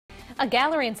A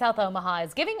gallery in South Omaha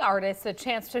is giving artists a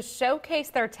chance to showcase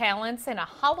their talents in a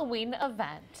Halloween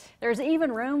event. There's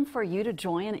even room for you to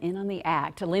join in on the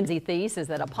act. Lindsay Thies is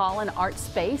at Apollon Art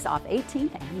Space off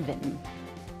 18th and Vinton.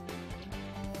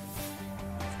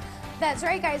 That's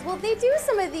right, guys. Well, they do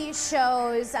some of these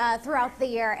shows throughout the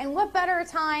year, and what better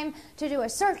time to do a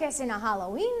circus and a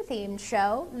Halloween-themed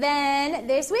show than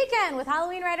this weekend with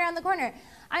Halloween right around the corner.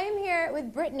 I am here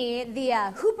with Brittany, the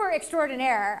Hooper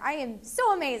extraordinaire. I am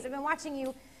so amazed. I've been watching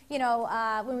you,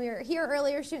 when we were here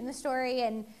earlier shooting the story,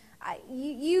 and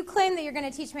you claim that you're going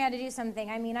to teach me how to do something.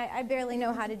 I mean, I barely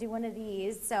know how to do one of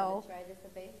these, so. Try this,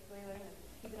 basically we're going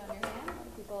to keep it on your hand. A lot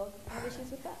of people have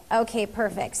issues with that. Okay,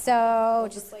 perfect. So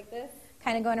just like this.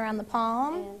 Kind of going around the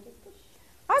palm. And just push.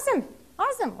 Awesome,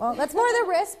 awesome. Well, that's more the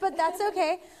wrist, but that's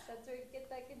okay. That's where you get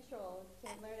that control. You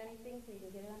can't learn anything, so you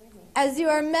can get it on your hand. As you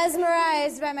are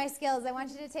mesmerized by my skills, I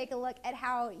want you to take a look at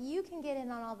how you can get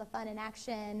in on all the fun and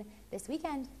action this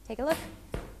weekend. Take a look.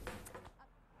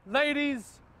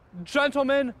 Ladies,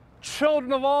 gentlemen,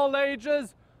 children of all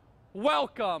ages,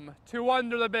 welcome to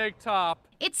Under the Big Top.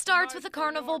 It starts with a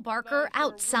carnival barker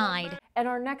outside. And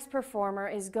our next performer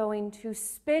is going to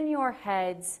spin your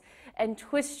heads and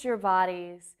twist your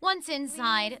bodies. Once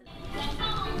inside,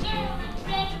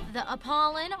 the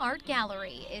Apollon Art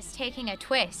Gallery is taking a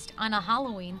twist on a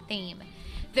Halloween theme.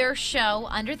 Their show,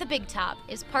 Under the Big Top,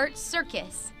 is part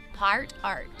circus, part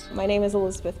art. My name is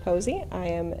Elizabeth Posey. I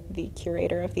am the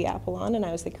curator of the Apollon, and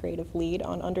I was the creative lead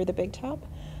on Under the Big Top.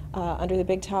 Under the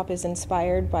Big Top is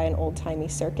inspired by an old-timey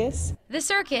circus. The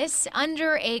circus,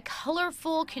 under a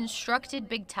colorful constructed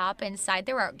big top inside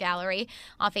their art gallery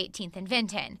off 18th and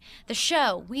Vinton. The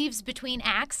show weaves between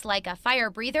acts like a fire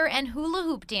breather and hula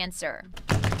hoop dancer,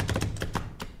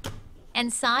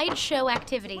 and sideshow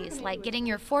activities like getting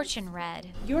your fortune read.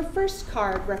 Your first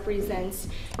card represents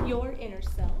your inner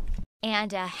self.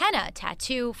 And a henna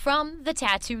tattoo from the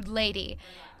tattooed lady.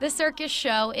 The circus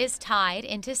show is tied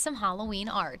into some Halloween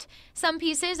art. Some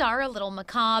pieces are a little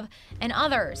macabre, and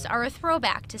others are a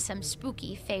throwback to some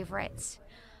spooky favorites.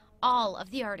 All of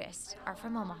the artists are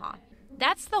from Omaha.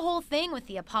 That's the whole thing with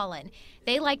the Apollon.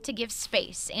 They like to give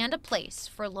space and a place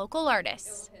for local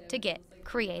artists to get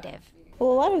creative.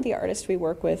 Well, a lot of the artists we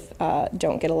work with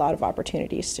don't get a lot of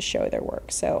opportunities to show their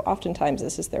work. So oftentimes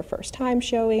this is their first time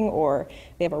showing, or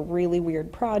they have a really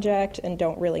weird project and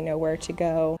don't really know where to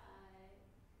go.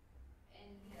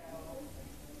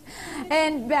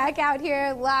 And back out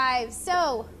here live.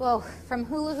 So, whoa, from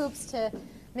hula hoops to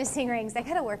missing rings, I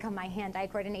gotta work on my hand-eye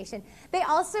coordination. They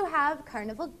also have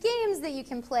carnival games that you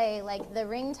can play, like the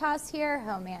ring toss here.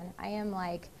 Oh man, I am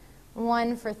like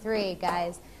 1 for 3,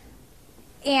 guys.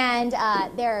 And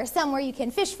there are some where you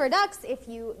can fish for ducks. If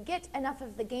you get enough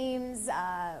of the games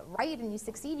right and you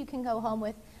succeed, you can go home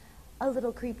with a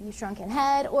little creepy shrunken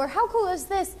head. Or how cool is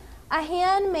this? A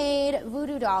handmade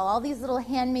voodoo doll, all these little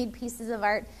handmade pieces of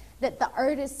art that the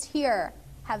artists here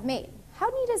have made. How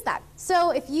neat is that?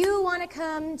 So if you want to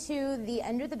come to the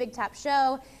Under the Big Top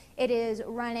show, it is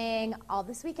running all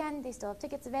this weekend. They still have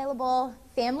tickets available.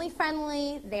 Family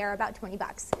friendly. They're about 20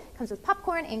 bucks. Comes with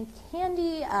popcorn and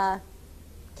candy,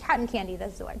 cotton candy,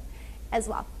 that's the word, as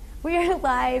well. We are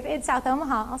live in South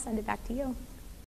Omaha. I'll send it back to you.